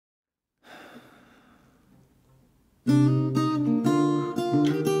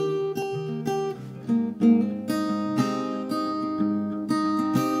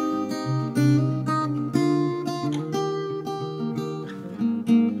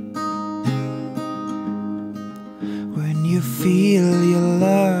you feel your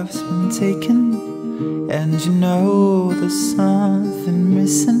love's been taken, and you know there's something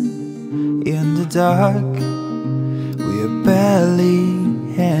missing in the dark? We're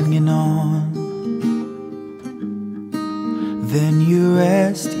barely hanging on. Then you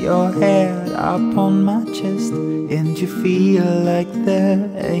rest your head up on my chest, and you feel like there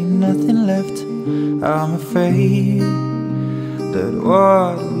ain't nothing left. I'm afraid that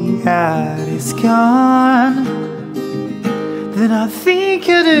what we had is gone. Then I think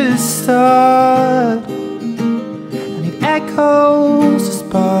of the start, and it echoes a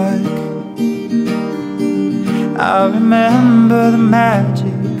spark. I remember the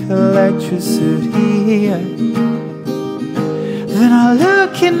magic electricity. Then I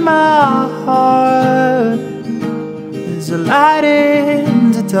look in my heart, there's a light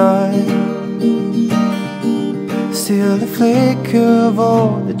in the dark. Still the flicker of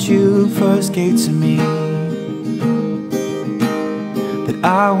all that you first gave to me, that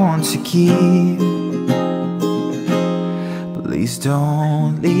I want to keep. Please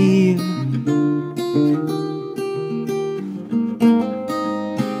don't leave.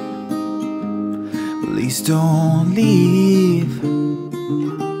 Please don't leave.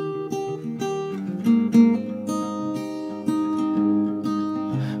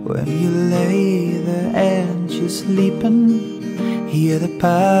 When you lay there and you're sleeping, hear the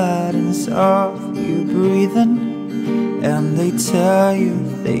patterns of your breathing, and they tell you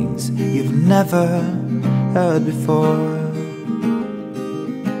things you've never heard before.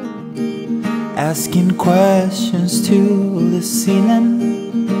 Asking questions to the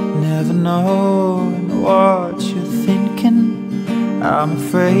ceiling, never knowing what you're thinking. I'm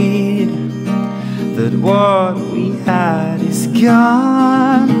afraid that what we had is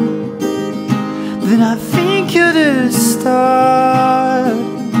gone. Then I think of the start,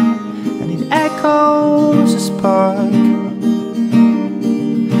 and it echoes a spark.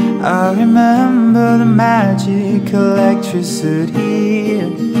 I remember the magic electricity.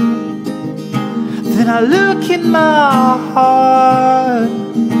 Then I look in my heart,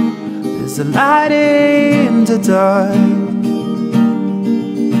 there's a light in the dark.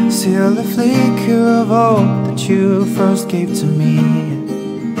 Still the flicker of hope that you first gave to me,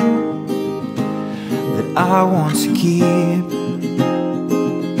 that I want to keep.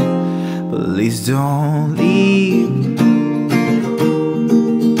 Please don't leave.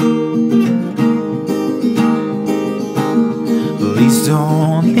 Please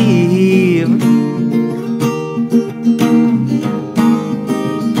don't leave.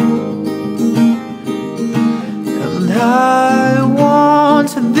 And I want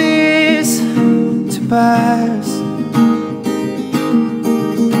this to pass,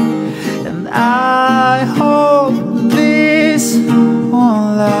 and I hope this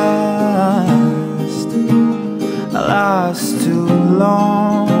won't last too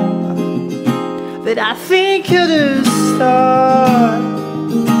long. That I think of the start,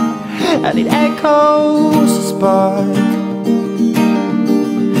 and it echoes a spark.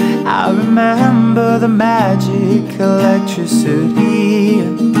 I remember the magic electricity.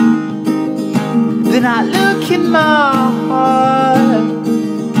 Then I look in my heart,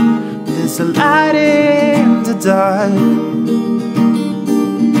 there's a light in the dark.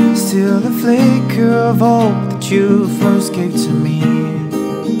 Still the flicker of hope that you first gave to me,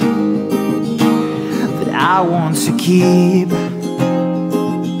 that I want to keep.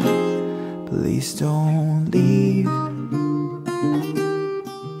 Please don't leave.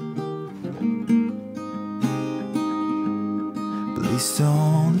 Please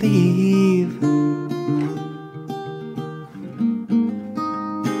don't leave.